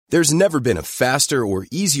There's never been a faster or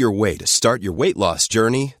easier way to start your weight loss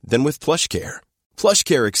journey than with PlushCare.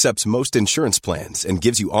 PlushCare accepts most insurance plans and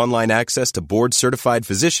gives you online access to board-certified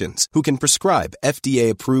physicians who can prescribe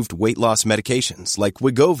FDA-approved weight loss medications like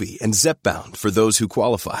Wegovy and Zepbound for those who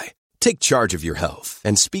qualify. Take charge of your health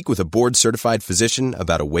and speak with a board-certified physician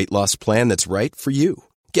about a weight loss plan that's right for you.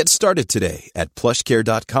 Get started today at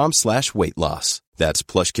plushcare.com/weight loss. That's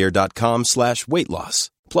plushcare.com/weight loss.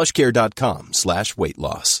 plushcare.com/weight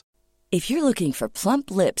loss. If you're looking for plump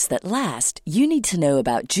lips that last, you need to know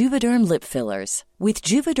about Juvederm lip fillers. With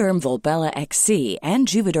Juvederm Volbella XC and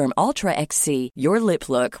Juvederm Ultra XC, your lip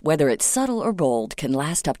look, whether it's subtle or bold, can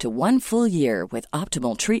last up to 1 full year with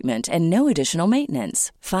optimal treatment and no additional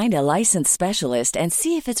maintenance. Find a licensed specialist and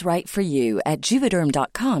see if it's right for you at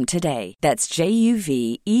Juvederm.com today. That's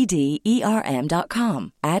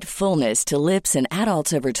JUVEDERM.com. Add fullness to lips in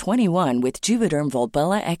adults over 21 with Juvederm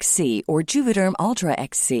Volbella XC or Juvederm Ultra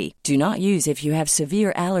XC. Do not use if you have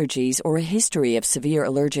severe allergies or a history of severe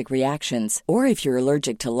allergic reactions, or if you're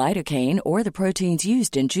allergic to lidocaine or the proteins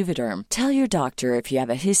used in Juvederm. Tell your doctor if you have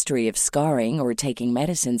a history of scarring or taking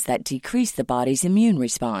medicines that decrease the body's immune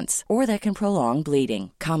response or that can prolong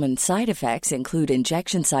bleeding. Common side effects include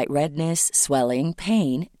injection site redness, swelling,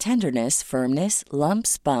 pain, tenderness, firmness,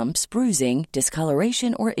 lumps, bumps, bruising,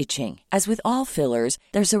 discoloration, or itching. As with all fillers,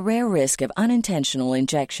 there's a rare risk of unintentional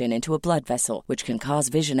injection into a blood vessel, which can cause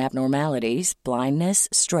vision abnormalities, blindness,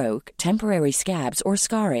 stroke, temporary scabs, or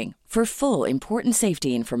scarring. For full, important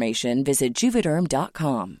safety information, visit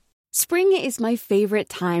Juvederm.com. Spring is my favorite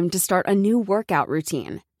time to start a new workout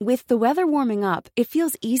routine. With the weather warming up, it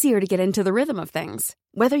feels easier to get into the rhythm of things.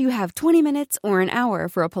 Whether you have 20 minutes or an hour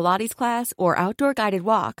for a Pilates class or outdoor guided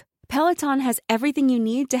walk, Peloton has everything you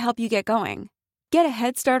need to help you get going. Get a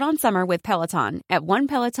head start on summer with Peloton at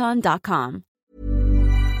onepeloton.com.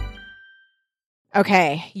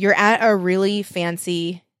 Okay, you're at a really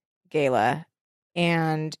fancy gala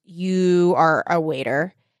and you are a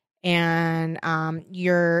waiter and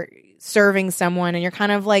you're serving someone and you're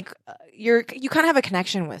kind of like you kind of have a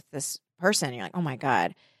connection with this person. You're like, oh my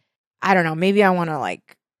God, I don't know, maybe I want to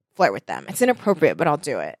like flirt with them. It's inappropriate, but I'll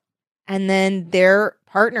do it. And then their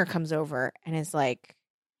partner comes over and is like,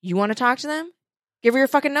 you want to talk to them? Give her your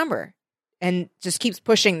fucking number. And just keeps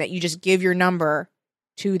pushing that you just give your number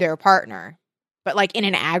to their partner. But like in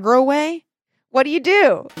an aggro way? What do you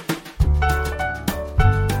do?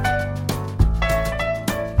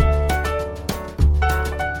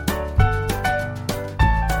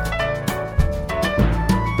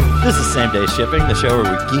 This is Same Day Shipping, the show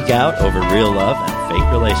where we geek out over real love and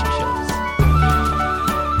fake relationships.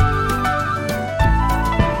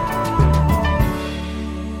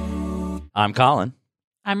 I'm Colin.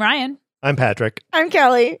 I'm Ryan. I'm Patrick. I'm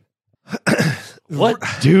Kelly. What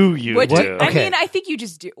do you do? I mean, I think you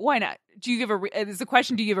just do. Why not? Do you give it's a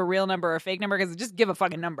question, do you give a real number or a fake number? Because just give a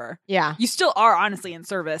fucking number. Yeah. You still are honestly in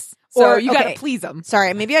service. So Or, you okay. got to please them.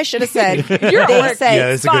 Sorry, maybe I should have said. You're they at work. say, Yeah,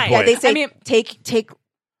 that's a good fine. point. they say, I mean,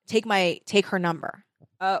 take her number.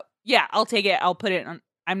 yeah, I'll take it. I'll put it on.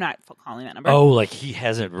 I'm not calling that number. Oh, like he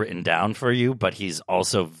has it written down for you, but he's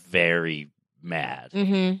also very mad.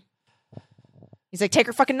 Mm-hmm. He's like, take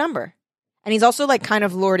her fucking number. And he's also like kind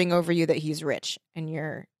of lording over you that he's rich and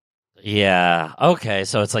you're. Yeah. Okay.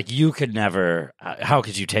 So it's like you could never. How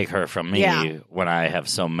could you take her from me Yeah. when I have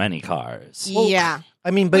so many cars? Yeah.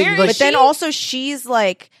 I mean, but Where like, But then also she's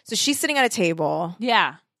like, so she's sitting at a table.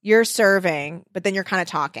 Yeah. You're serving, but then you're kind of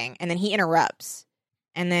talking. And then he interrupts.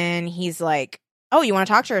 And then he's like, oh, you want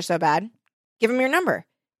to talk to her so bad? Give him your number.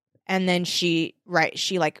 And then she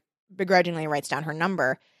like begrudgingly writes down her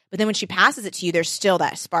number. But then when she passes it to you, there's still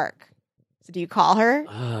that spark. So do you call her?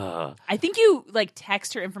 I think you like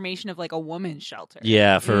text her information of like a woman's shelter.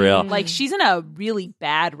 Yeah, for real. Like she's in a really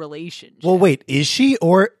bad relationship. well, wait, is she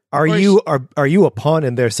or are you a pawn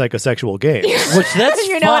in their psychosexual game? Which that's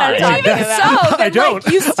You know what I'm fine. talking about. So, I don't.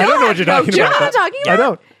 you still I don't know what you're talking Do you know about. what I'm talking about? I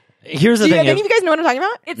don't. Here's the Do thing. any of you guys know what I'm talking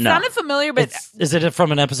about? It No. sounded familiar, but Is it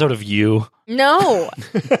from an episode of You? No.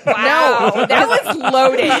 wow, That was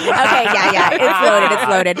loaded. Okay, yeah.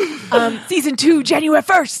 It's loaded. season 2, January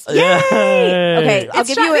 1st. Yeah. Okay, They shot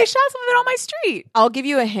some of it on my street. I'll give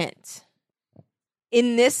you a hint.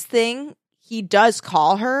 In this thing, he does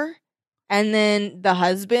call her, and then the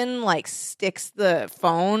husband like sticks the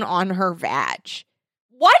phone on her vag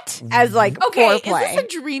What? as like Okay, foreplay. is this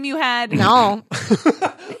a dream you had? No.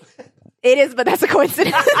 It is, but that's a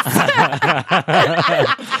coincidence.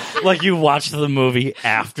 Like you watched the movie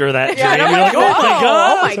after that Yeah, dream. and I'm You're like, like, oh my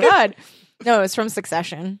god. Oh my god. No, it's from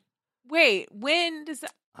Succession. Wait, when does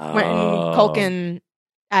that? When Oh. Culkin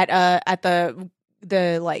at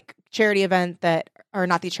the like charity event that or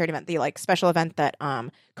not the charity event, the like special event that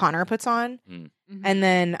Connor puts on. Mm-hmm. And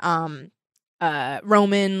then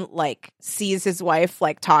Roman like sees his wife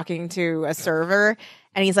like talking to a server,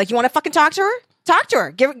 and he's like, "You want to fucking talk to her? Talk to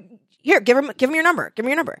her. Give him your number. Give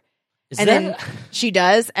me your number." Then she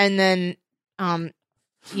does, and then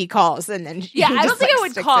he calls, and then Yeah, he I don't just, think like, I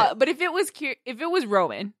would sticks call. it. But if it was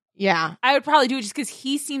Roman, Yeah, I would probably do it just because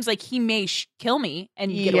he seems like he may kill me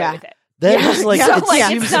and get Yeah. away with it. That Yeah. is like, Yeah. So it like,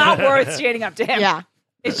 seems it's not worth standing up to him. yeah.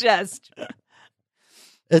 It's just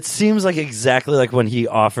It seems like exactly like when he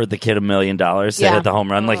offered the kid $1 million to Yeah. hit the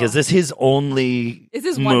home run. Like, Oh. is this his only Is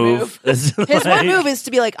this one move? move? Is it His like- one move is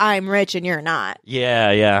to be like, "I'm rich and you're not,"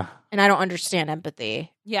 Yeah. and I don't understand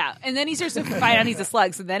empathy. yeah. And then he starts to find out he's a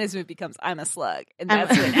slug. So then his move becomes I'm a slug, and I'm-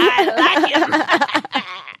 that's when I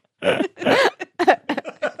like him.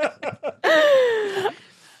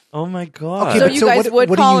 Oh my god. Okay, So but you so guys what- would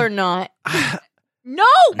what do call you- or not? No,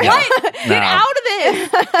 what? Get No. out of this.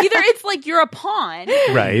 Either it's like you're a pawn.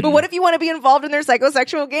 Right. But what if you want to be involved in their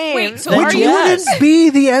psychosexual game? Wait, so Then are Which you? yes. wouldn't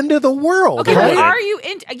be the end of the world. Okay, right? but are you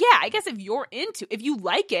into? Yeah, I guess if you're into, if you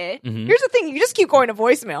like it, Mhm. Here's the thing: you just keep going to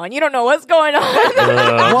voicemail, and you don't know what's going on.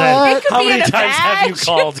 What? It could How be many in a times have you badge.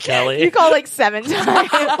 called, Kelly? You call like 7 times.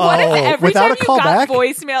 What if Oh, every without time a you call got back?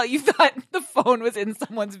 voicemail, you thought the phone was in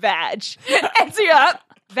someone's vag, and so you're up,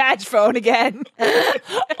 vag phone again.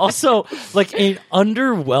 Also, like an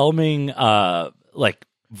underwhelming like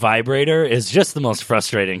vibrator is just the most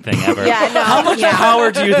frustrating thing ever. Yeah, no, How much yeah.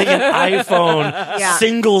 power do you think an iPhone Yeah.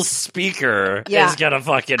 single speaker Yeah. is gonna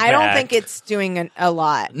fucking I don't pack? think it's doing a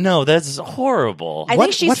lot. No, that's horrible. I What-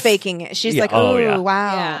 think she's what- faking it. She's Yeah, like, oh, "Ooh, yeah.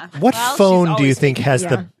 wow." Yeah. What Well, she's phone do you always think has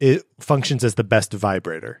Yeah. it functions as the best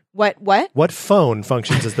vibrator? What? What phone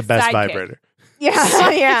functions as the best Sidekick. vibrator? Yeah,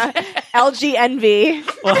 yeah. LG Envy.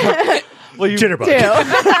 Well, you, Jitterbug. Too.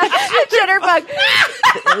 Jitterbug.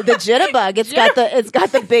 The Jitterbug. It's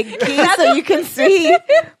got the big key so you can see.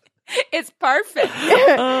 It's perfect.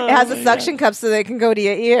 It has a suction cup so that it can go to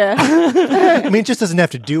your ear. I mean, it just doesn't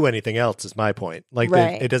have to do anything else. Is my point. Like,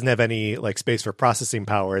 Right. it doesn't have any like space for processing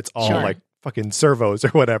power. It's all Sure. like fucking servos or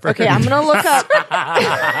whatever. Okay, I'm gonna look up.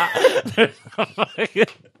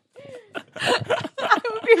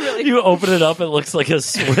 It would be really. you open it up, it looks like a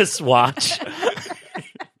Swiss watch.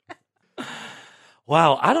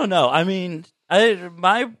 Wow, I don't know. I mean,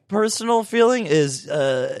 my personal feeling is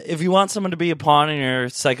if you want someone to be a pawn in your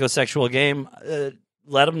psychosexual game,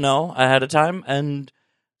 let them know ahead of time and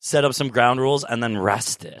set up some ground rules and then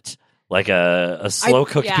rest it like a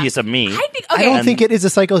slow-cooked yeah. piece of meat. I think. I Okay. don't think it is a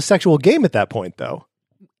psychosexual game at that point, though.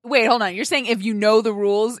 Wait, hold on. You're saying if you know the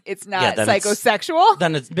rules, it's not Yeah, then it's- psychosexual?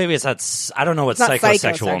 Then maybe it's not. I don't know what It's not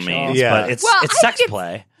psychosexual psychosexual. means, Yeah. but it's Well, it's I sex think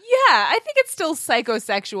play. Yeah, I think it's still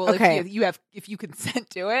psychosexual Okay. if you consent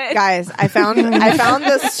to it. Guys, I found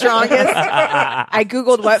the strongest. I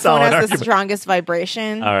googled what phone Solid has the argument. strongest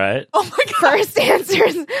vibration. All right. Oh my god. First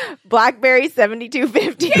answers BlackBerry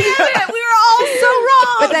 7250. Damn it, we were all so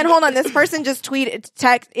wrong. But then hold on, this person just tweeted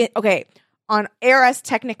okay, on ARS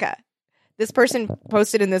Technica. This person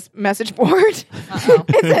posted in this message board. Uh-oh.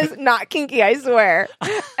 It says not kinky, I swear.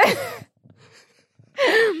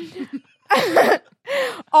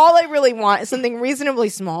 All I really want is something reasonably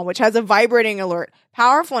small, which has a vibrating alert,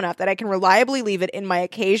 powerful enough that I can reliably leave it in my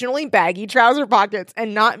occasionally baggy trouser pockets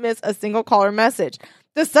and not miss a single call or message.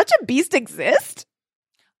 Does such a beast exist?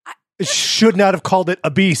 Should not have called it a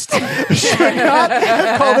beast. Should not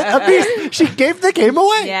have called it a beast. She gave the game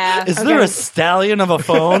away. Yeah. Is there a stallion of a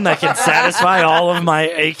phone that can satisfy all of my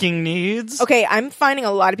aching needs? Okay, I'm finding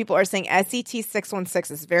a lot of people are saying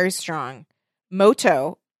SET616 is very strong.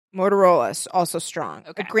 Motorola is also strong.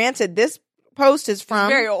 Okay. Granted, this post is from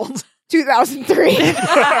Very old. 2003. So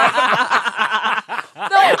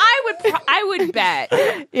I would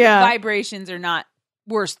bet Yeah, vibrations are not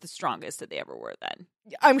worse the strongest that they ever were then.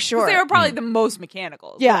 I'm 'Cause sure. they were probably the most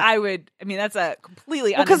mechanical. Yeah. I mean that's a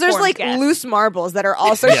completely Because there's uninformed like guess. loose marbles that are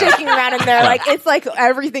also shaking around in there. Like it's like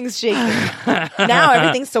everything's shaking. Now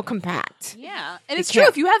everything's so compact. Yeah. And it's can't- true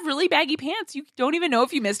if you have really baggy pants, you don't even know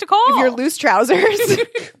if you missed a call. If you're loose trousers,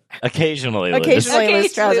 Occasionally. Liz. occasionally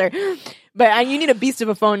loose Occasionally. trouser. But you need a beast of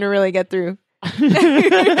a phone to really get through.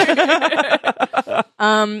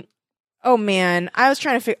 Oh man, I was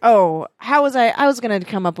trying to figure. Oh, how was I? I was going to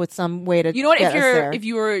come up with some way to. You know what? Get us there. If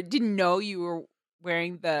you didn't know you were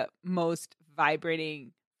wearing the most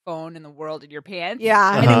vibrating phone in the world in your pants,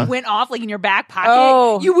 Yeah. and Uh-huh. it went off like in your back pocket,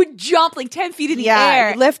 Oh. you would jump like 10 feet in the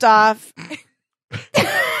air. lift off.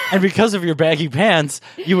 And because of your baggy pants,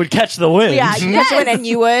 you would catch the wind. Yeah, you catch one and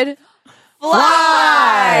you would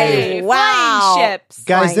Fly! Wow. Flying ships.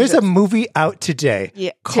 Guys, Flying there's a ships. movie out today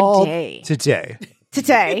Yeah, called today. Today.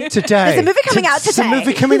 Today. Today. There's a movie coming out There's a today.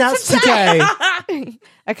 movie coming out today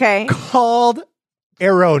Okay. called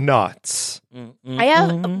Aeronauts. I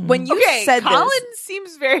have when you said Colin this,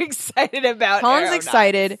 seems very excited about Colin's Aeronauts.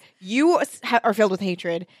 excited. You are filled with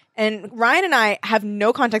hatred, and Ryan and I have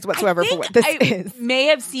no context whatsoever for what this is. May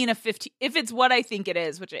have seen a 15 if it's what I think it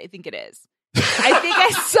is, which I think it is. I think I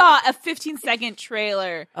saw a 15-second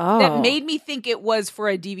trailer that made me think it was for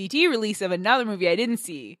a DVD release of another movie I didn't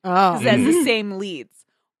see. Oh. Because that's the same leads.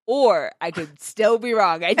 Or I could still be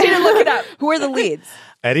wrong. I didn't look it up. Who are the leads?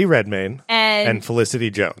 Eddie Redmayne And and Felicity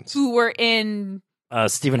Jones. who were in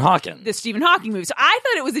Stephen Hawking. the Stephen Hawking movie. So I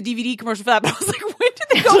thought it was a DVD commercial for that, but I was like, when did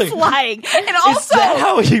they go flying? And also, Is that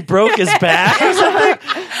how he broke his back or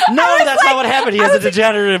something? No, that's not what happened. He has a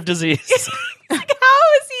degenerative disease. like, how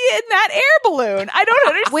is he in that air balloon? I don't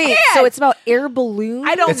understand. Wait, so it's about air balloons?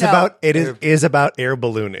 I don't It's know. about it is about air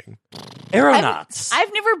ballooning. Aeronauts.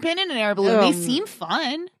 I've never been in an air balloon. They seem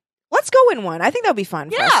fun. Let's go in one. I think that would be fun.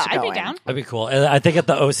 For Yeah, us to I'd go be in. down. That'd be cool. And I think at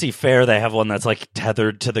the OC Fair they have one that's like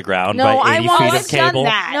tethered to the ground No, by I 80 want- feet I've of done cable.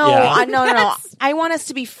 that. No, Yeah. no. I want us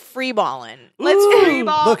to be free balling, Let's free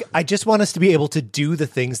ball. Look, I just want us to be able to do the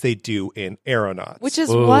things they do in Aeronauts. which is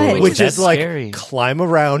Ooh. what? which That's is like scary. climb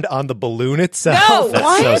around on the balloon itself. no, That's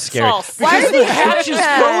what? so scary. False. Why Because are they the hatch doing is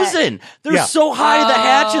that? frozen. They're Yeah. so high, the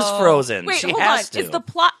hatch is frozen. Wait, she hold has on. to. Is the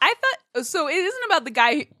plot? I thought so. It isn't about the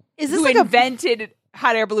guy Is this who like invented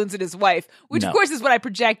hot air balloons and his wife, which No. of course is what I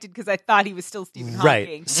projected because I thought he was still Stephen Right.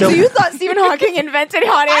 Hawking. So- So you thought Stephen Hawking invented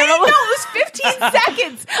hot I air didn't know balloons? it was 15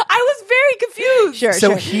 seconds. I was very confused. Sure,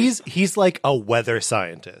 So sure. he's like a weather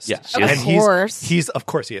scientist. Yeah, she and is. Of course. he's of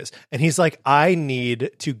course he is. And he's like, I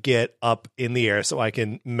need to get up in the air so I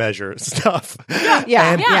can measure stuff. Yeah,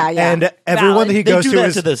 and, yeah. And everyone that he they goes do to that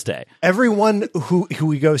is to this day. everyone who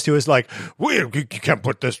he goes to is like, well, you can't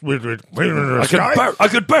put this in the sky. I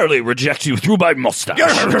could barely reject you through my mustache.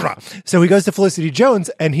 So he goes to Felicity Jones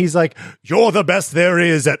and he's like, you're the best there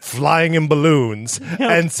is at flying in balloons.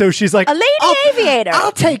 And so she's like, A lady aviator.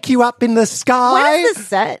 I'll take you up in the sky. When is this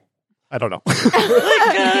set? I don't know.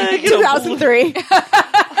 2003.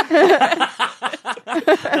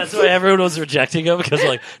 That's why everyone was rejecting him because,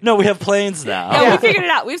 like, no, we have planes now. No, we figured it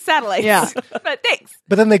out. We have satellites. Yeah. But thanks.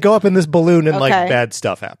 But then they go up in this balloon and like Okay. bad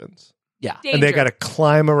stuff happens. Yeah. And they got to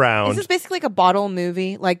climb around. Is this basically like a bottle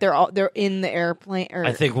movie? Like they're in the airplane, or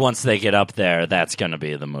I think once they get up there, that's going to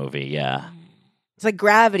be the movie. Yeah. it's like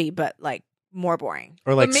Gravity, but like more boring.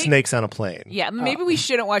 Or like But may- snakes on a plane. Yeah, maybe we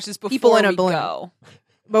shouldn't watch this before People in a we balloon. go.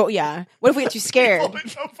 But yeah, what if we get too scared? Too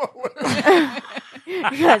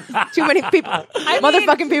many people,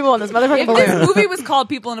 motherfucking people in this motherfucking If balloon. this movie was called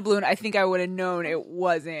People in a Balloon, I think I would have known it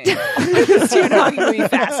wasn't Stephen Hawking movie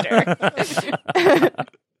faster.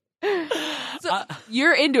 So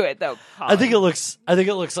you're into it though, Colin. I think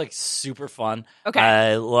it looks like super fun. Okay.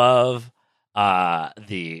 I love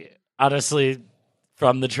honestly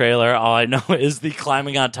from the trailer, all I know is the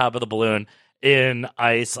climbing on top of the balloon in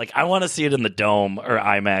ice. Like, I want to see it in the Dome or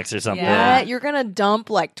IMAX or something. Yeah. You're gonna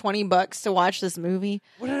dump like $20 to watch this movie.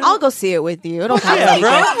 I'll go see it with you. It'll cost Yeah, me. bro.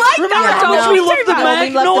 that. Don't No. we love the No, Meg?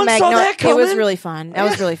 we love No the one Meg. saw No, that coming. It was really fun. That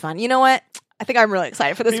was really fun. You know what? I think I'm really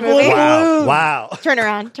excited for this People movie. in a Wow. Wow. Turn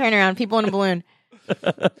around. People in a balloon.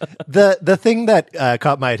 The thing that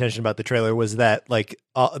caught my attention about the trailer was that like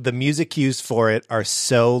the music cues for it are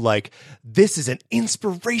so like, this is an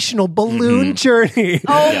inspirational balloon journey.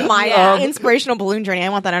 Oh my Yeah. inspirational balloon journey. I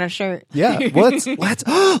want that on a shirt. Yeah, well,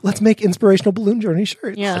 let's make inspirational balloon journey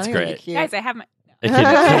shirts. Yeah, That's that'd be great. cute. Guys, I have my It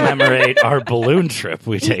can commemorate our balloon trip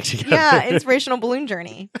we take together. Yeah, inspirational balloon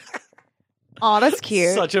journey. Oh, that's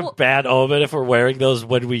cute. Such a bad omen if we're wearing those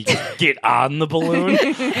when we get on the balloon.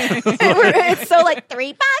 It's so like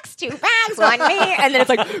 $3, $2, 1 me, and then it's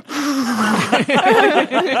like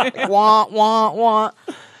wah wah wah.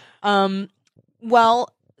 Well,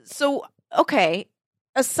 so okay.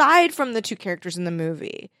 Aside from the two characters in the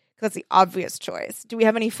movie, 'cause that's the obvious choice. Do we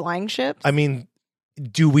have any flying ships? I mean,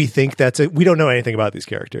 do we think we don't know anything about these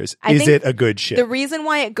characters. I Is think it a good ship? The reason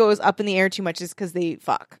why it goes up in the air too much is because they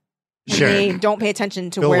fuck. And Sure. they don't pay attention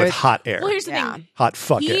to Filled where. with hot air. Well, here's the Yeah. thing. Hot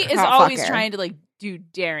fuck He air. is Hot always fucker. trying to like do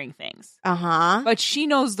daring things, But she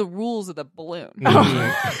knows the rules of the balloon. and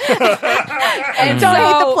don't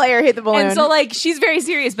hate the player, hate the balloon. And so, like, she's very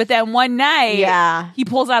serious. But then one night, yeah. he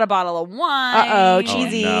pulls out a bottle of wine. Uh-oh,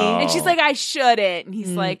 cheesy. no. And she's like, I shouldn't. And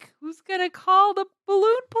he's like, who's going to call the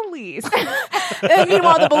balloon police? And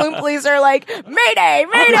meanwhile, the balloon police are like, Mayday,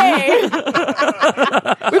 Mayday.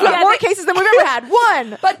 We've got more cases than we've ever had.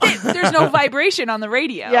 One. But there's no vibration on the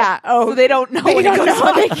radio. Yeah. Oh, so they don't know they when don't it goes know.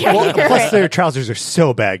 off. They can't hear Plus, it. their trousers are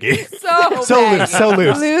so baggy. So So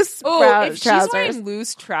loose. Loose Oh, if she's trousers. wearing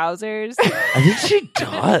loose trousers, I think she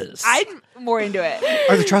does. I'm more into it.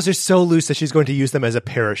 Are the trousers so loose that she's going to use them as a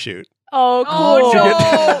parachute? Oh, Oh, cool.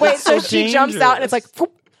 no. Wait, so So she jumps out and it's like,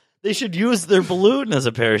 dangerous. They should use their balloon as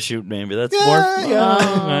a parachute, maybe. That's Yeah, more fun.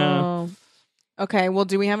 yeah. oh. Okay, well,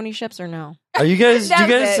 do we have any ships or no? Are you guys, do you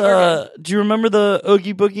That's guys, it. do you remember the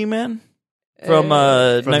Oogie Boogie Man? From From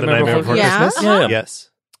the Nightmare Before Yeah? Christmas? Yeah.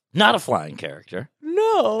 Yes. Not a flying character.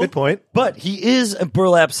 No. Good point. But he is a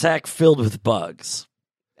burlap sack filled with bugs.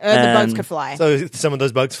 The bugs And- could fly. So some of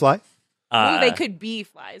those bugs fly? Oh, they could be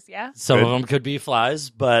flies, yeah? Some Good. of them could be flies,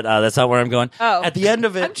 but that's not where I'm going. Oh. At the end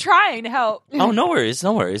of I'm it, trying to help. oh, no worries,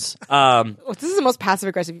 no worries. Oh, this is the most passive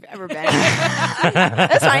aggressive you've ever been.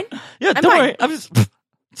 That's fine. Yeah, I'm don't fine. worry. I'm just.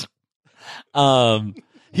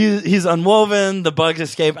 He's unwoven. The bugs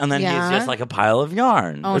escape, and then Yeah. he's just like a pile of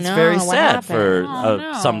yarn. Oh, it's no, very what sad for happened? Oh,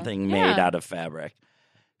 no. something made Yeah. out of fabric.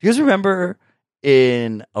 You guys remember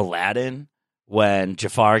in Aladdin when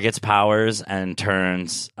Jafar gets powers and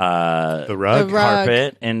turns The rug? The rug.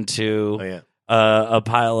 carpet into Oh, yeah. a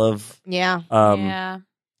pile of Yeah. Yeah.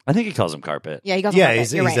 I think he calls them carpet. Yeah, he goes. Yeah,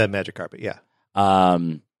 he's You're right. a magic carpet. Yeah.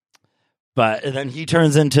 But then he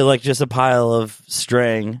turns into like just a pile of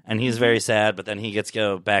string, and he's very sad. But then he gets to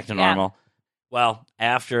go back to Yeah. normal. Well,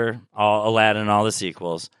 after all Aladdin and all the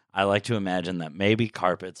sequels, I like to imagine that maybe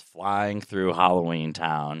Carpet's flying through Halloween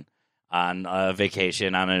Town on a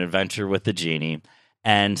vacation, on an adventure with the genie,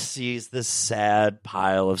 and sees this sad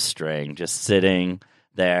pile of string just sitting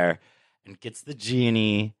there, and gets the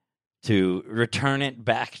genie to return it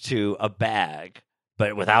back to a bag,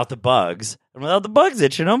 but without the bugs, and without the bugs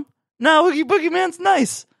itching him. No, Oogie Boogie Man's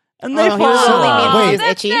nice, and they Oh, he was fall. only mean Wait. he was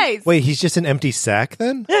That's itchy. nice. Wait, he's just an empty sack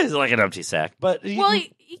then? Yeah, he's like an empty sack, but Well,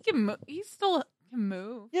 he can move. He still can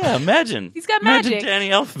move. yeah, imagine He's got imagine magic. Danny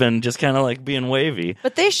Elfman just kind of like being wavy.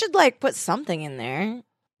 But they should like put something in there.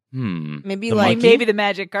 The Maybe I like mean, maybe the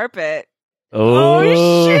magic carpet. Oh,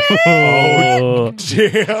 shit. Oh,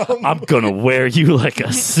 Damn. I'm gonna wear you like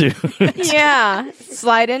a suit. yeah,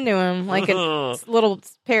 slide into him like a little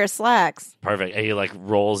pair of slacks. Perfect. And he like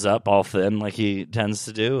rolls up all thin like he tends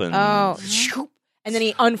to do, and Oh, and then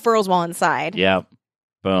he unfurls while inside. yeah,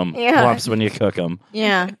 boom, Yeah. Plumps when you cook them.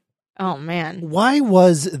 Yeah. Oh man. Why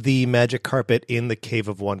was the magic carpet in the Cave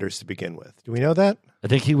of Wonders to begin with? Do we know that? I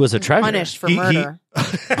think he was a treasure. Punished for He- murder.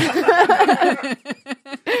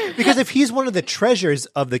 Because if he's one of the treasures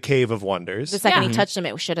of the Cave of Wonders, The second Yeah. he touched him,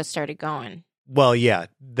 it should have started going. well, yeah,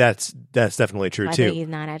 that's definitely true I too. think he's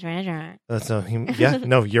not a treasure. That's yeah,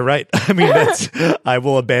 no, you're right. I mean, I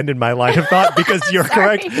will abandon my line of thought because you're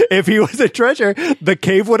correct. If he was a treasure, the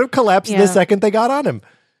cave would have collapsed Yeah. the second they got on him.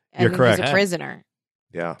 I You're mean, correct. He's a prisoner.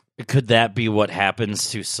 Yeah. Could that be what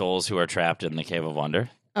happens to souls who are trapped in the Cave of Wonder?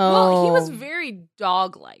 Oh, Well, he was very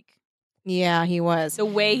dog-like, yeah, he was. the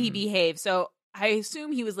way he behaved. So I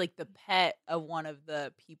assume he was like the pet of one of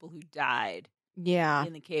the people who died Yeah,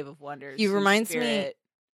 in the Cave of Wonders. He whose reminds me- spirit-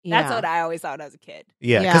 yeah. That's what I always thought as a kid.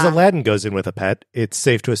 Yeah, because Yeah. Aladdin goes in with a pet. It's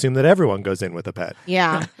safe to assume that everyone goes in with a pet.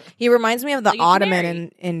 Yeah, he reminds me of the Like a Ottoman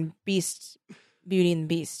canary. in Beauty and the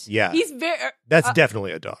Beast. Yeah. He's very. That's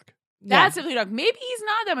definitely a dog. That's definitely a dog. Maybe he's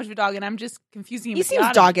not that much of a dog, and I'm just confusing him. He with the seems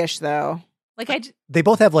Ottoman. doggish though. Like They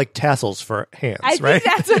both have like tassels for hands, I think right?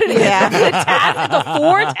 that's what it is. Yeah. the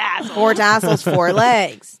four tassels. 4 tassels, 4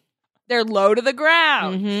 legs. They're low to the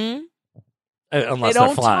ground. Mm-hmm. Unless They they're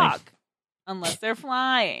don't flying. talk unless they're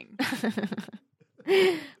flying.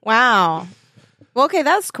 Wow. Well, okay,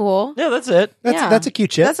 that's cool. Yeah, that's it. That's a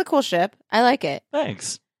cute ship. That's a cool ship. I like it.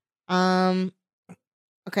 Thanks.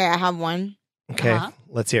 Okay, I have one. okay, Uh-huh.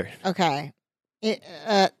 let's hear. Okay.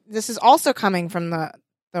 This is also coming from the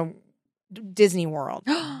Disney World.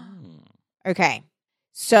 Okay.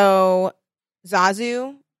 So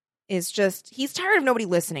Zazu is he's tired of nobody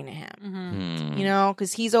listening to him. Mhm. You know,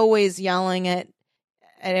 because he's always yelling at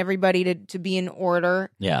everybody to be in order.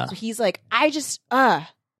 Yeah. So he's like, I just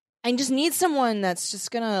need someone that's just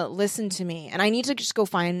gonna listen to me, and I need to just go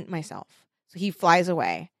find myself. So he flies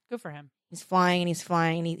away. Good for him. He's flying and he's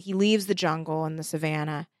flying. And he leaves the jungle and the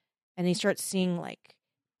savannah, and he starts seeing like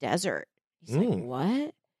desert. He's like, what?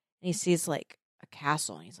 And he sees like a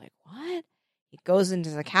castle, and he's like, what? He goes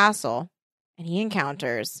into the castle, and he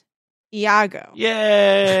encounters Iago.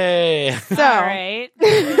 Yay! So, All right.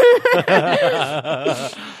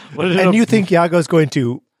 What did And you think Iago's going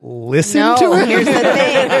to listen No, to him? here's the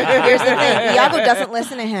thing. Iago doesn't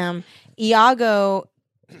listen to him. Iago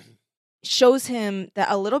shows him that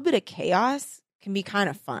a little bit of chaos can be kind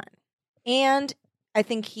of fun. And I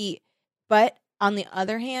think but on the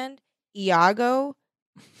other hand, Iago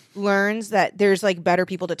learns that there's like better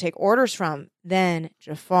people to take orders from than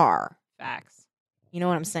Jafar. Facts. You know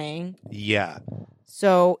what I'm saying? Yeah.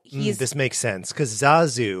 So this makes sense because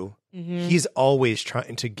Zazu, Mhm. he's always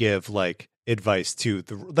trying to give like advice to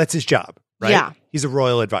that's his job, right? Yeah. He's a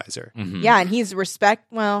royal advisor, Mhm. Yeah, and he's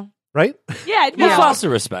right? Yeah, Well, no. Foster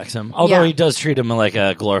respects him, although Yeah. he does treat him like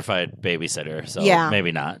a glorified babysitter. So Yeah.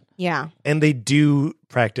 maybe not. yeah. And they do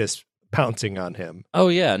practice pouncing on him. Oh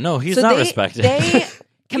yeah, no, he's So not they, respected. They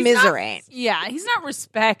commiserate. Yeah, he's not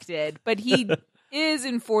respected, but he is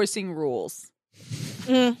enforcing rules.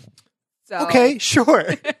 Mm. So Okay,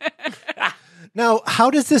 sure. Now, how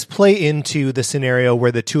does this play into the scenario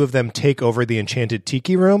where the two of them take over the enchanted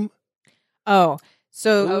tiki room? Oh,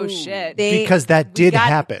 so Oh shit. Because that we did got-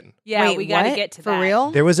 happen. Yeah, Wait, we got to what? get to for that.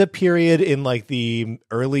 real. There was a period in like the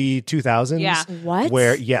early 2000s Yeah. What?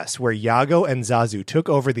 where Iago and Zazu took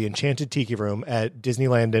over the enchanted tiki room at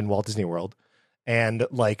Disneyland and Walt Disney World and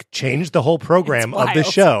like changed the whole program It's of the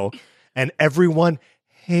wild. show, and everyone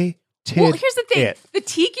hated Well, here's the thing: it. the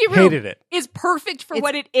tiki room Hated it. is perfect for It's-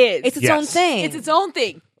 what it is. It's its Yes. own thing. It's its own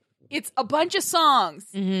thing. It's a bunch of songs.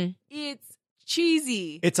 Mhm. It's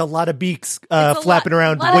cheesy. It's a lot of beaks It's a flapping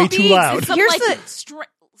around lot way of too beats. loud. It's some, Here's like, the-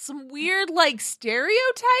 some weird like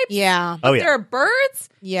stereotypes. Yeah. Oh yeah. There are birds.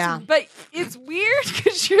 Yeah. But it's weird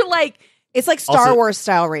because you're like, It's like Star Also- Wars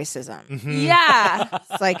style racism. Mhm. yeah,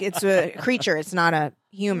 It's like it's a creature. It's not a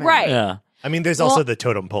human. right. yeah. I mean, there's Well- also the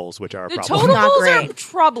totem poles, which are a The problem. totem Not poles are great.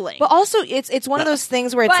 troubling. But also, it's one of those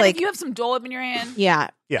things where it's but like, if you have some Dole Whip in your hand, yeah,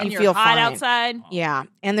 Yeah. and you you're feel hot fine. outside, Yeah,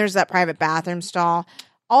 and there's that private bathroom stall.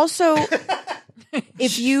 Also,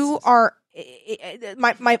 if you are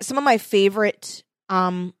some of my favorite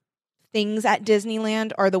things at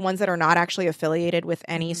Disneyland are the ones that are not actually affiliated with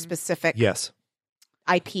any Mhm. specific Yes.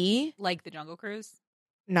 IP. like the Jungle Cruise.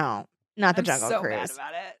 No, not the I'm Jungle so Cruise. bad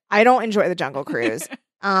about it. I don't enjoy the Jungle Cruise.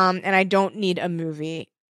 And I don't need a movie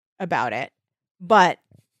about it. But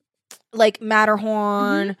like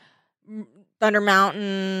Matterhorn, Thunder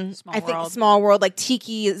Mountain, Small I think World. Small World, like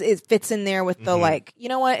Tiki is fits in there with the Mhm. like, you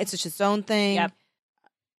know what? It's just its own thing. Yep.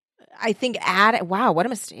 I think wow, what a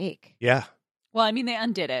mistake. Yeah. Well, I mean, they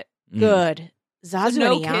undid it. Mm. Good. So Zazu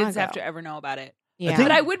no and Iago. kids have to ever know about it. Yeah.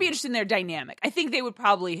 But I would be interested in their dynamic. I think they would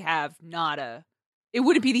probably have not a. It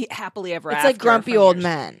wouldn't be the happily ever it's after. like grumpy from old years.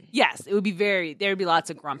 men. Yes, it would be very. There would be lots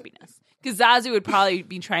of grumpiness because Zazu would probably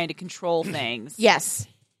be trying to control things. Yes.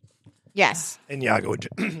 Yes. And Iago would,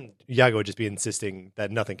 Iago would just be insisting that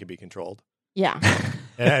nothing can be controlled. Yeah.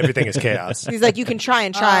 And everything is chaos. He's like, you can try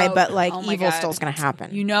and try, Oh, but like oh my evil God. still's gonna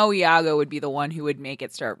happen. You know, Iago would be the one who would make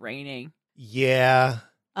it start raining. Yeah.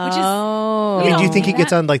 Which is- oh. I mean, do you think he that-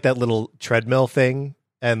 gets on like that little treadmill thing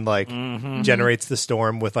and like Mhm. generates the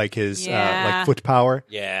storm with like his Yeah. like foot power?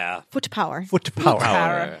 Yeah. foot power? Foot power.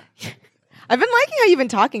 power. I've been liking how you've been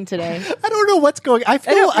talking today. I don't know what's going. I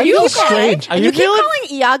feel you feel keep calling- strange. Are And you you keep feeling-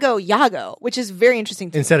 calling Iago Iago, which is very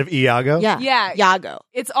interesting to Instead of Iago. me. Yeah. Yeah. Iago.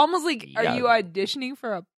 It's almost like, are you auditioning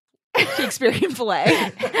for a Shakespearean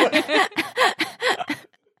play?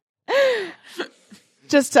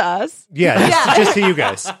 Just to us. Yeah, Yeah. just to you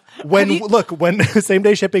guys. When same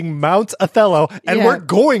day shipping mounts Othello, and Yeah. we're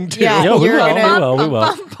going to. Yeah. Yo, we You're will. gonna- We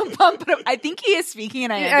will. I think he is speaking,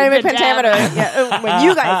 and I I'm a pentameter. Yeah. When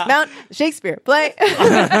you guys mount Shakespeare play.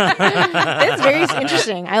 It's very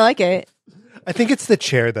interesting. I like it. I think it's the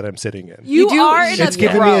chair that I'm sitting in. You do- are in It's a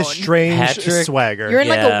giving me a throne. strange Patrick. swagger. You're in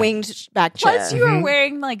like Yeah. a winged back chair. Plus, you are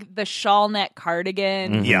wearing like the shawl neck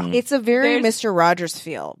cardigan. Mhm. Yeah. It's a very There's- Mr. Rogers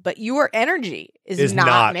feel, but your energy is Is not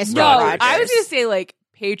not Mr. No, Rogers. I was going to say like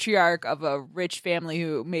patriarch of a rich family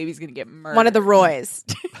who maybe is going to get murdered. one of the Roys.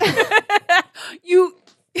 you.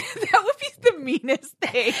 That would be the meanest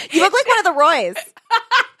thing. You look like one of the Roys.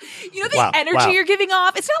 You know the Wow, energy wow. you're giving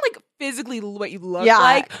off. It's not like physically what you look Yeah.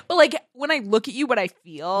 like, but like when I look at you, what I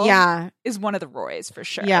feel, Yeah. is one of the Roys for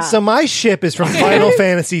sure. Yeah. So my ship is from Final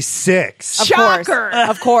Fantasy VI. Of Shocker. course.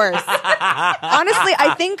 Of course. Honestly,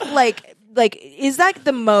 I think like is that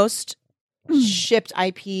the most shipped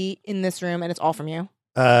IP in this room, and it's all from you?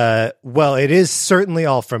 Well, it is certainly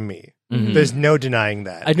all from me. Mhm. There's no denying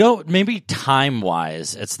that. I know maybe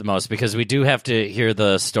time-wise it's the most because we do have to hear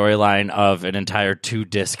the storyline of an entire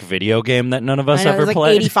 2-disc video game that none of us I know, ever there's like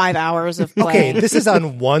played. 85 hours of play. Okay, this is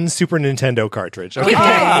on one Super Nintendo cartridge. Okay.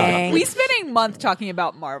 Okay. We spent a month talking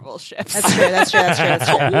about Marvel ships. That's true. That's true. That's true. That's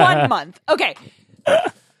true. 1 month. Okay.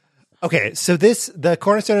 Okay, so the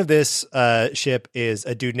cornerstone of this ship is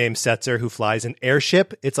a dude named Setzer who flies an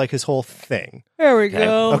airship. It's like his whole thing. There we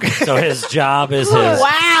go. Okay. So his job is his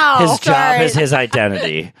Wow. his job Sorry. is his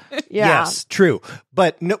identity. Yeah. Yes, true.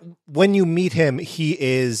 But no, when you meet him,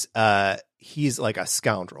 he's like a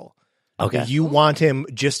scoundrel. Okay. You want him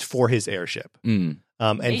just for his airship. Mm.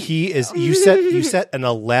 And he is you set an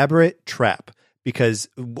elaborate trap because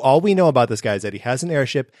all we know about this guy is that he has an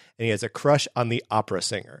airship and he has a crush on the opera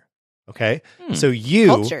singer. Okay? So you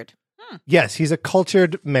Cultured. Yes, he's a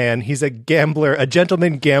cultured man. He's a gambler, a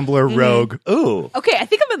gentleman gambler rogue. Ooh. Okay, I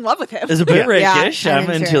think I'm in love with him. It's a bit Yeah. rakish. Yeah, I'm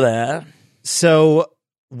I'm into sure. that. So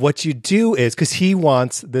what you do is because he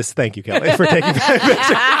wants this. Thank you, Kelly, for taking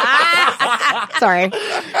that picture. Sorry.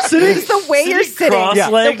 Sitting- The way you're sitting.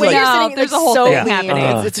 cross-legged, The way like- you're No, sitting, there's it's a whole so thing lean. happening.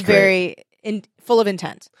 Oh, It's it's very full of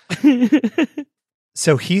intent.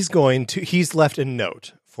 So he's left a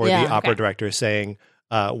note for Yeah. the opera Okay. director saying,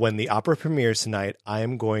 when the opera premieres tonight, I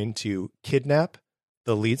am going to kidnap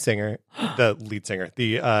the lead singer,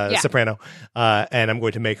 the soprano, and I'm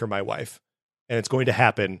going to make her my wife. And it's going to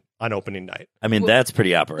happen on opening night. I mean, that's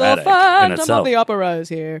pretty operatic The in Phantom itself. of the Opera is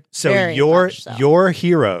here. So Very your much so. your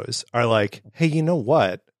heroes are like, hey, you know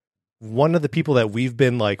what? One of the people that we've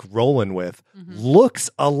been like rolling with looks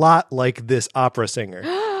a lot like this opera singer.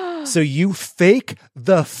 So you fake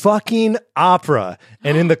the fucking opera,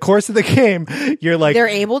 and in the course of the game, you're like, They're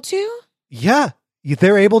able to? yeah,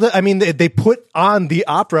 they're able to. I mean, they put on the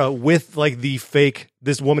opera with like the fake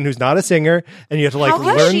this woman who's not a singer, and you have to like How does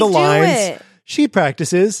learn she the do lines. it? She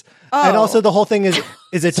practices, and Oh. also the whole thing is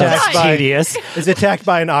Sounds attacked by tedious. is attacked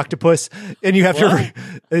by an octopus, and you have to.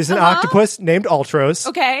 There's an octopus named Ultros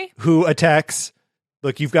Okay. who attacks.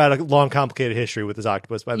 Look, you've got a long, complicated history with this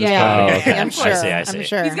octopus by this Yeah. point. Oh, Okay. okay. I'm I sure. see, I I'm see.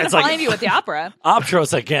 sure. He's going It's to like- find you at the opera.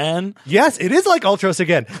 Optros again. Yes, it is like Ultros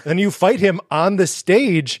again. And you fight him on the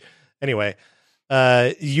stage. Anyway,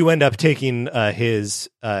 you end up taking his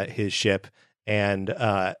ship, and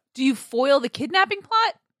Do you foil the kidnapping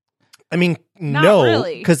plot? I mean, Not no,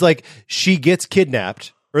 really. because like she gets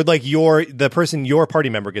kidnapped, or like your party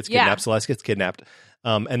member gets Yeah. kidnapped. Celeste gets kidnapped,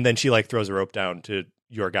 and then she like throws a rope down to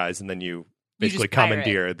your guys, and then you basically just pirate.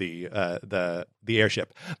 commandeer the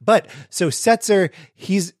airship. But so Setzer,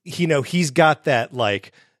 he's got that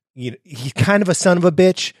like he's kind of a son of a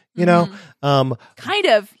bitch, you know. Kind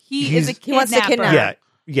of. He is a kidnapper. He wants to kidnap. Yeah,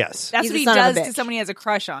 yes, That's He's what a he son of a does to bitch. someone he has a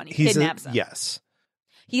crush on. He he's kidnaps them. yes.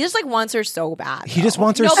 He just like wants her so bad. He just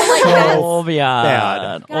wants her No, but, like, so that's- Oh, yeah.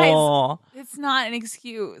 bad. Guys, Oh. It's not an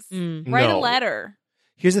excuse. Mm. Write No. a letter.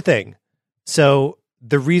 Here's the thing. So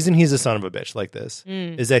the reason he's a son of a bitch like this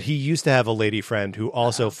Mm. is that he used to have a lady friend who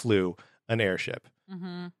also flew an airship.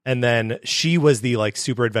 Mm-hmm. And then she was the like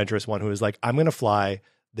super adventurous one who was like, I'm going to fly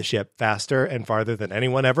the ship faster and farther than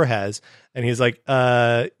anyone ever has. And he's like,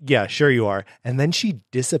 yeah, sure you are. And then she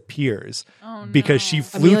disappears because she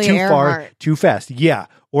flew Amelia too far, Earhart. too fast. Yeah.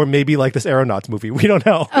 Or maybe like this Aeronauts movie. We don't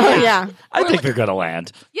know. Oh yeah. I think they're going to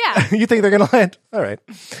land. Yeah. You think they're going to land? All right.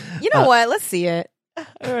 You know what? Let's see it.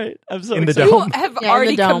 All right. I'm so In the excited. dome. You have Yeah, in the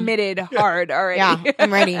already dome. committed hard already. Yeah,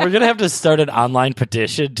 I'm ready. We're going to have to start an online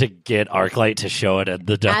petition to get ArcLight to show it at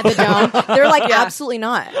the dome. At the dome. They're like, absolutely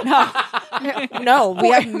not. No, we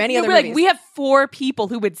have many You'll other be like, movies. we have 4 people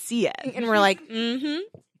who would see it. And we're like, mm-hmm.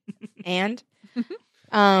 And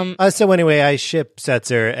So anyway, I ship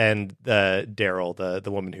Setzer and Daryl,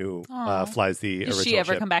 the woman who flies the Does original she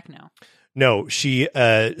ever ship. come back now? No, she.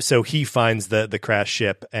 So he finds the crashed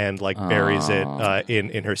ship and like buries it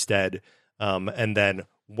in her stead. And then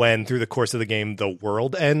when through the course of the game the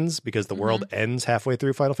world ends, because the world ends halfway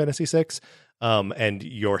through Final Fantasy VI, and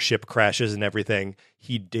your ship crashes and everything,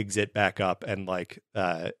 he digs it back up and like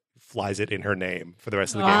flies it in her name for the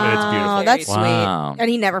rest of the game, and it's beautiful. Oh, that's Wow. sweet. And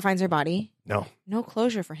he never finds her body. No, No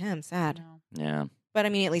closure for him. Sad. Yeah. But I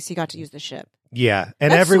mean, at least he got to use the ship. yeah,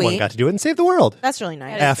 and That's everyone sweet. got to do it and save the world That's really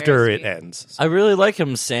nice. That is after very it sweet. ends. I really like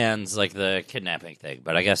him sans like the kidnapping thing,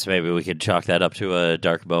 but I guess maybe we could chalk that up to a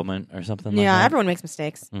dark moment or something like Yeah, that. everyone makes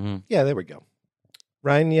mistakes. Mm-hmm. Yeah, there we go.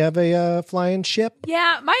 Ryan, you have a flying ship?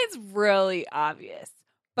 Yeah, mine's really obvious.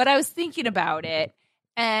 But I was thinking about it,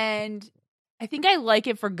 and I think I like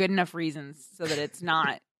it for good enough reasons so that it's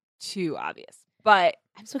not too obvious. But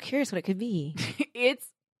I'm so curious what it could be. it's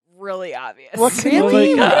really obvious. What could Oh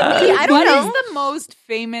my God. I don't What know. is the most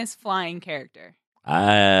famous flying character?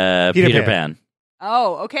 Peter Peter Pan.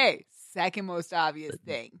 Oh, okay. Second most obvious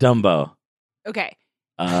thing. Dumbo. Okay.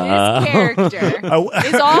 Uh, This character Oh,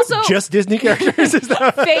 is also just Disney characters. Is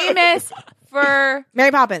that famous for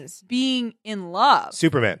Mary Poppins. being in love.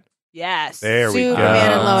 Superman? Yes. There we go.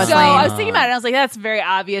 Superman and Lois So Lane. I was thinking about it, and I was like, that's very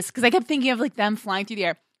obvious because I kept thinking of like them flying through the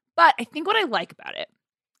air. But I think what I like about it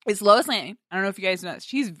is Lois Lane. I don't know if you guys know this.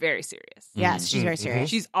 She's very serious. Yes, she's very serious.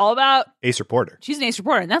 She's all about Ace Reporter. She's an ace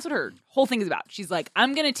reporter, and that's what her whole thing is about. She's like,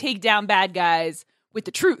 I'm going to take down bad guys with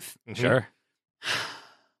the truth, Sure.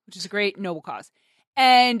 which is a great noble cause.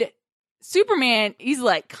 And Superman, he's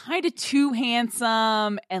like kind of too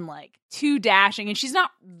handsome and like too dashing, and she's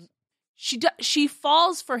not. She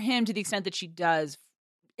falls for him to the extent that she does,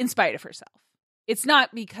 in spite of herself. It's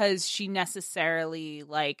not because she necessarily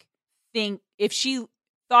like think if she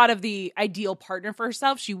thought of the ideal partner for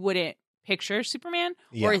herself, she wouldn't picture Superman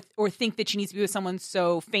or think that she needs to be with someone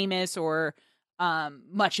so famous or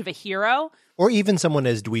much of a hero, Or even someone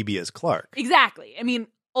as dweeby as Clark. Exactly. I mean,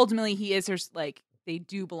 ultimately, he is her, like, they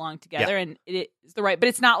do belong together, and it is the right, but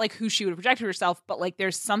it's not like who she would have projected herself, but like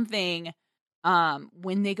there's something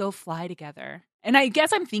when they go fly together. And I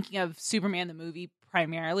guess I'm thinking of Superman the movie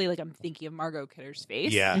primarily, like I'm thinking of Margot Kidder's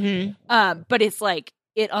face. Yeah. Mm-hmm. But it's like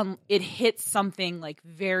it hits something like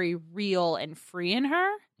very real and free in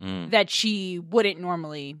her that she wouldn't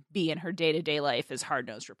normally be in her day-to-day life as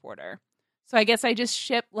hard-nosed reporter. So I guess I just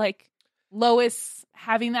ship like Lois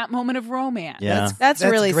having that moment of romance. Yeah. That's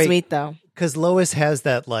really great. sweet, though. Because Lois has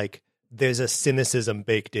that, like, there's a cynicism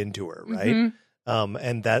baked into her, right? Mm-hmm.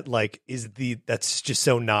 And that, like, that's just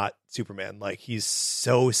so not Superman. Like, he's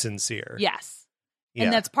so sincere. Yes. Yeah.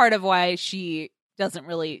 And that's part of why she doesn't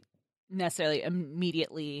really necessarily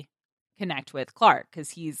immediately connect with Clark, because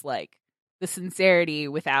he's like the sincerity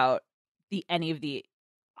without any of the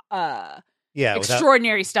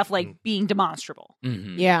extraordinary stuff like being demonstrable.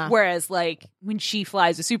 Mm-hmm. Yeah. Whereas like when she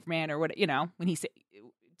flies with Superman or what, when he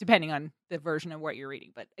depending on the version of what you're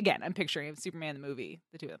reading. But again, I'm picturing Superman the movie,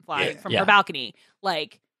 the two of them flying from her balcony.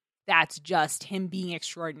 Like that's just him being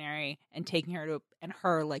extraordinary and taking her to, and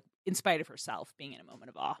her like in spite of herself being in a moment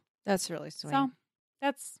of awe. That's really sweet. So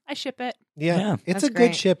I ship it. Yeah. It's That's a good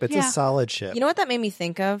great. ship. It's a solid ship. You know what that made me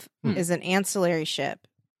think of is an ancillary ship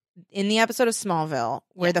in the episode of Smallville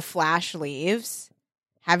where the Flash leaves.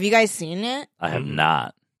 Have you guys seen it? I have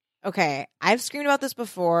not. Okay, I've screamed about this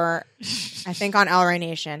before. I think on El Rey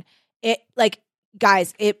Nation. It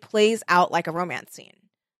guys, it plays out like a romance scene.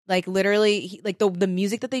 Like literally, like the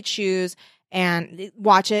music that they choose, and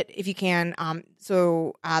watch it if you can.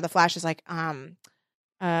 So the Flash is like,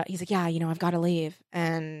 he's like, yeah, I've got to leave,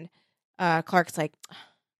 and Clark's like,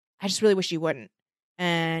 I just really wish you wouldn't,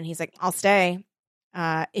 and he's like, I'll stay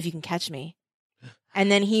if you can catch me,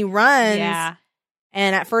 and then he runs. Yeah.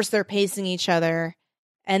 And at first they're pacing each other,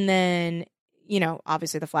 and then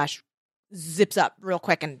obviously the Flash zips up real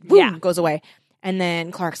quick and boom, goes away, and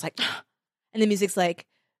then Clark's like, and the music's like.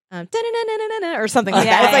 Or something like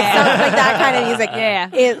that. It's like something like that kind of music. Yeah.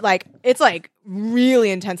 It's like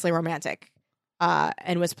really intensely romantic,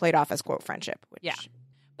 and was played off as quote friendship. Which,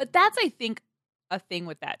 but that's I think a thing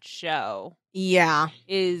with that show. Yeah,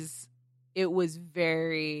 is it was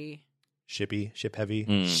very ship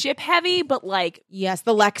heavy. ship heavy, but like yes,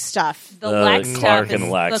 the Lex stuff. The Lex Clark stuff.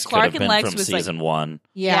 and Lex The Clark could have and been Lex from was season like, 1.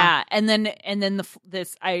 Yeah, and then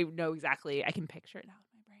this I know exactly. I can picture it now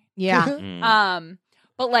in my brain. Yeah.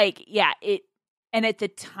 But like, it, and at the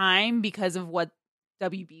time, because of what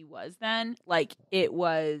WB was then, like it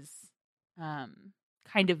was,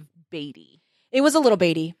 kind of baity. It was a little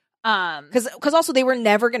baity. Because also they were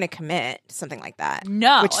never going to commit to something like that.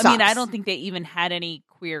 No, which I mean, I sucks. don't think they even had any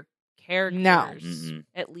queer characters. No.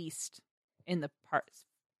 At least in the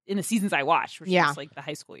seasons I watched, which was like the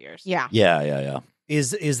high school years. Yeah. Yeah.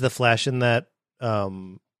 Is the Flash in that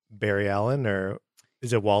Barry Allen, or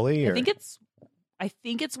is it Wally? Or? I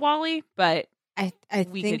think it's Wally, but I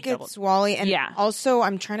We think could double- it's Wally, and also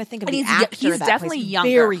I'm trying to think of and the he's actor that definitely plays younger.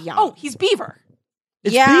 very young. Oh, he's Beaver.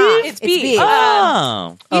 It's yeah, Beav? It's Beav.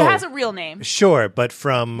 Oh. He has a real name. Sure, but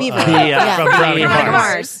from Beaver. from From Veronica Veronica Mars.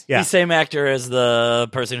 Mars. Yeah. The same actor as the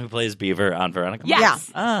person who plays Beaver on Veronica Mars?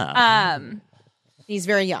 Yes. Ah. He's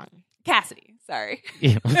very young. Cassidy. Sorry.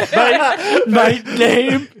 my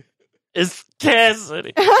name is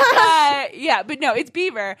Cassidy. Yeah, but no, it's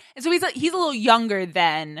Beaver, and so he's a little younger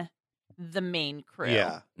than the main crew.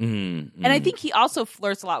 Yeah. And I think he also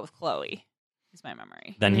flirts a lot with Chloe. Is my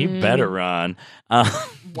memory. Then he better run. Wow.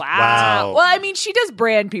 Wow. Well, I mean, she does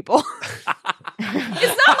brand people.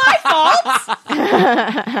 It's not my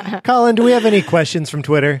fault. Colin, do we have any questions from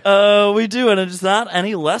Twitter? We do, and it's not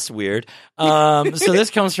any less weird. So this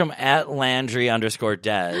comes from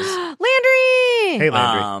 @Landry_Des. Landry. Hey,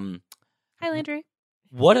 Landry. Hi, Landry.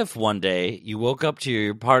 What if one day you woke up to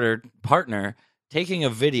your partner taking a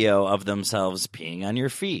video of themselves peeing on your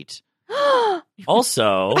feet?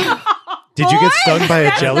 Also, Did you get stung by a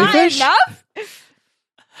That's jellyfish? Not enough?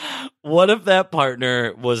 what if that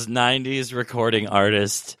partner was 90s recording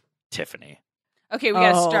artist Tiffany? Okay, we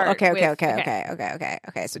got to start.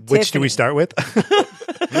 Okay. So Which do we start with?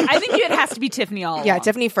 I think it has to be Tiffany all Yeah, along.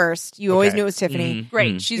 Tiffany first. You always Okay. knew it was Tiffany.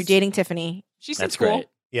 Great. You're She's dating Tiffany. She seems That's cool. great.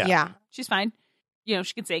 Yeah. She's fine.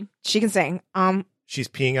 She can sing. She can sing. She's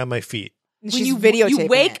peeing on my feet. When She's you videotaping. you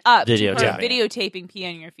wake it. up to her Videotaping. videotaping pee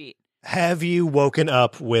on your feet. Have you woken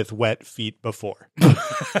up with wet feet before?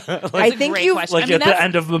 That's I a think great you- question. Like I mean, at the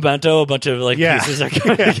end of Memento, a bunch of like Yeah. pieces are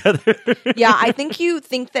coming together. Yeah, I think you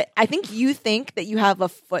think that you have a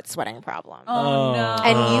foot sweating problem. Oh no!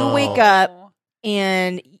 And you wake up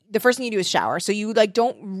and the first thing you do is shower. So you like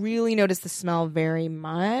don't really notice the smell very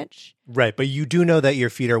much. Right, but you do know that your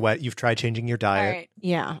feet are wet. You've tried changing your All diet. right.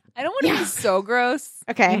 Yeah. I don't want to be so gross,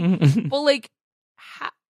 Okay. but like,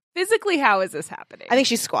 physically, how is this happening? I think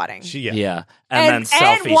she's squatting. Yeah. And then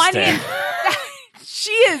selfie one stick. hand-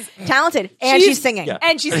 she is, Talented. And she's singing. Yeah.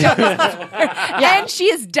 and she's and she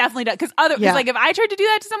is definitely done because Yeah. like if I tried to do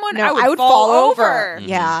that to someone, No, I would fall over.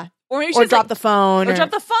 Yeah. Or maybe Or she's drop like, the phone. or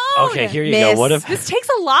drop the phone. Okay, here you Miss. go. What if This takes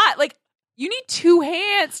a lot. Like you need two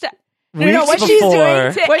hands to. weeks what she's before?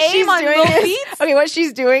 doing To aim on little feet? Okay, what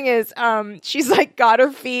she's doing is she's like got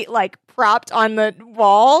her feet like propped on the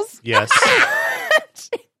walls. Yes.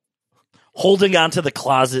 holding onto the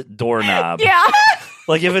closet doorknob? Yeah.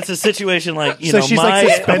 Like if it's a situation like you so know, she's my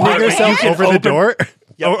like suspending apartment, herself you can over the open- door?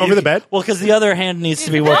 Yeah, over you the can- bed? Well, because the other hand needs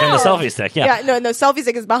to be working the selfie stick. Yeah. Yeah, no, and the selfie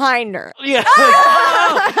stick is behind her. Yeah. Like,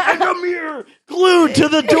 oh, and a mirror glued to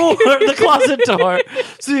the door, the closet door,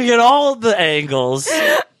 so you get all the angles.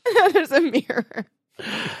 There's a mirror.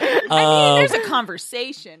 There's a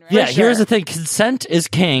conversation, right? Yeah, sure. here's the thing: consent is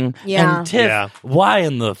king. Yeah. And Tiff, Yeah. why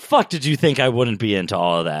in the fuck did you think I wouldn't be into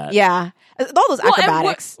all of that? Yeah. All those Well, and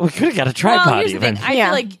acrobatics. We could have got a Well, tripod here's the even. thing. I Yeah.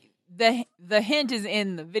 feel like the hint is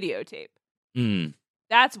in the videotape. Mm.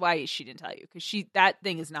 That's why she didn't tell you because that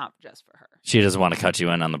thing is not just for her, She doesn't want to cut you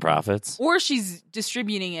in on the profits. or she's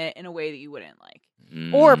distributing it in a way that you wouldn't like.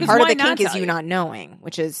 Mm. Or Because part of why the not kink is tell you you? not knowing,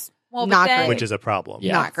 which is Well, but not then- great. Which is a problem.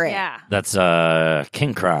 Yeah. Not great. Yeah. That's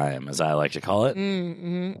king crime, as I like to call it.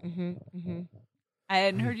 I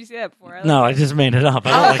hadn't heard you say that before. I like No, it. I just made it up.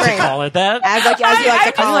 I don't Oh, like great. to call it that. As you like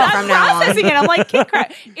to call it from now on. processing it. I'm like, kid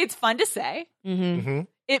crap. It's fun to say.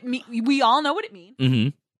 Mm-hmm. We all know what it means. Mm-hmm.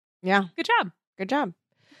 Yeah. Good job. Good job.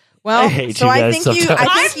 Well, I hate so you I guys think you. sometimes.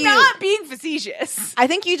 I think I'm you. not being facetious. I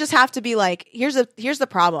think you just have to be like, here's the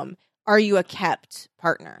problem. Are you a kept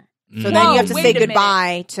partner? So Mm. then Whoa, you have to wait say a minute.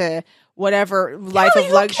 goodbye to whatever life Kelly, of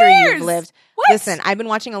who luxury cares? you've lived. What? Listen, I've been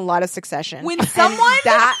watching a lot of Succession. When and someone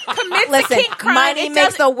commits a listen, kink crime, money it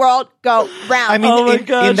makes doesn't- the world go round. I mean, Oh my in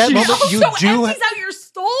God, that she's moment, also you do empties out your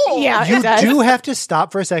soul. Yeah. you It does. do have to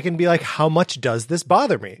stop for a second and be like, how much does this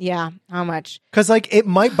bother me? yeah. How much? Because like it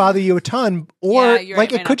might bother you a ton, or Yeah, you're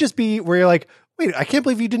like right, it could might just be where you're like, wait, I can't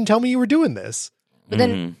believe you didn't tell me you were doing this. But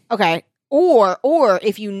then okay, or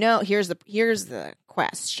if you know, here's the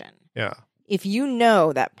question. Yeah. If you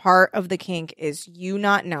know that part of the kink is you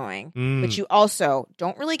not knowing, Mm. but you also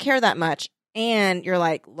don't really care that much, and you're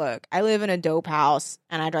like, look, I live in a dope house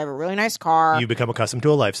and I drive a really nice car. You become accustomed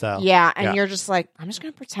to a lifestyle. Yeah, and Yeah. you're just like, I'm just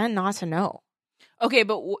gonna pretend not to know. Okay,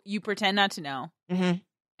 but you pretend not to know, Mm-hmm.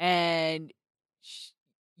 and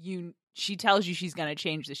she tells you she's going to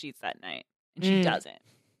change the sheets that night, and she doesn't.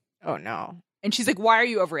 Oh no, And she's like, "Why are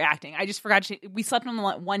you overreacting? I just forgot. We slept on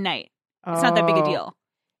one night. It's not that big a Oh. deal.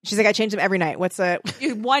 She's like, I change them every night. What's a?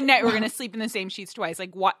 One night we're going to sleep in the same sheets twice.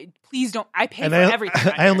 Like, why? Please don't. I pay And for I,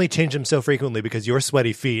 everything. I only change them so frequently because your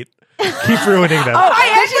sweaty feet keep ruining them. Oh,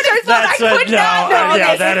 I actually thought That's I a could no. not. Yeah,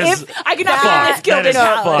 okay, that is. I could not that- feel this guilt that is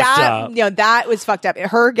and fucked knowledge. up. that was fucked up.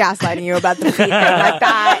 Her gaslighting you about the feet thing like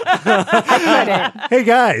that. I couldn't. Hey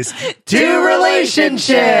guys, two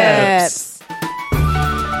relationships.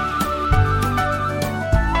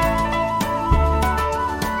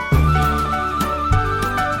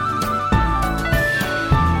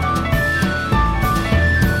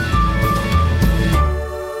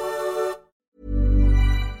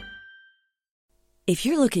 If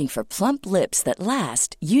you're looking for plump lips that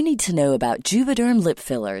last, you need to know about Juvederm lip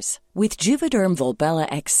fillers. With Juvederm Volbella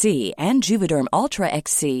XC and Juvederm Ultra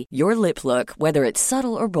XC, your lip look, whether it's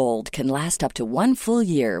subtle or bold, can last up to 1 full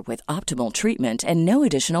year with optimal treatment and no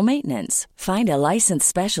additional maintenance. Find a licensed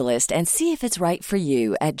specialist and see if it's right for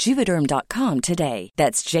you at Juvederm.com today.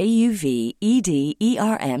 That's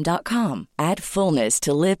JUVEDERM.com. Add fullness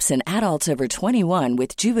to lips in adults over 21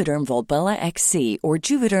 with Juvederm Volbella XC or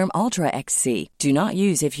Juvederm Ultra XC. Do not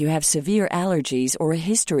use if you have severe allergies or a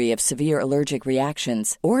history of severe allergic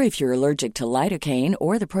reactions, or if you're allergic to lidocaine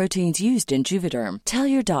or the proteins used in Juvederm. Tell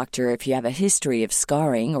your doctor if you have a history of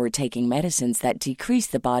scarring or taking medicines that decrease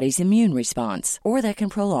the body's immune response or that can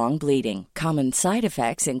prolong bleeding. Common side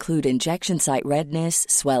effects include injection site redness,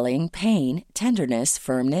 swelling, pain, tenderness,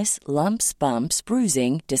 firmness, lumps, bumps,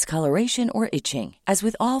 bruising, discoloration, or itching. As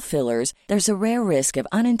with all fillers, there's a rare risk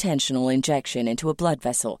of unintentional injection into a blood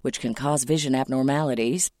vessel, which can cause vision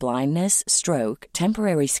abnormalities, blindness, stroke,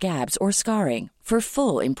 temporary scabs, or scarring. For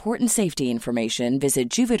full, important safety information, visit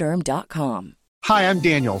Juvederm.com. Hi, I'm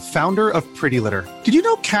Daniel, founder of Pretty Litter. Did you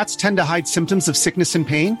know cats tend to hide symptoms of sickness and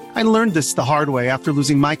pain? I learned this the hard way after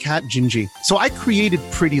losing my cat, Gingy. So I created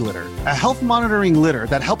Pretty Litter, a health monitoring litter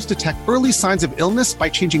that helps detect early signs of illness by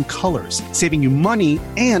changing colors, saving you money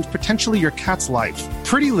and potentially your cat's life.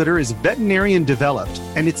 Pretty Litter is veterinarian developed,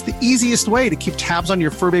 and it's the easiest way to keep tabs on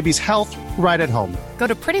your fur baby's health right at home. Go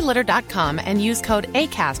to prettylitter.com and use code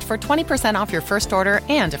ACAST for 20% off your first order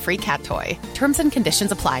and a free cat toy. Terms and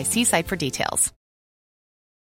conditions apply. See site for details.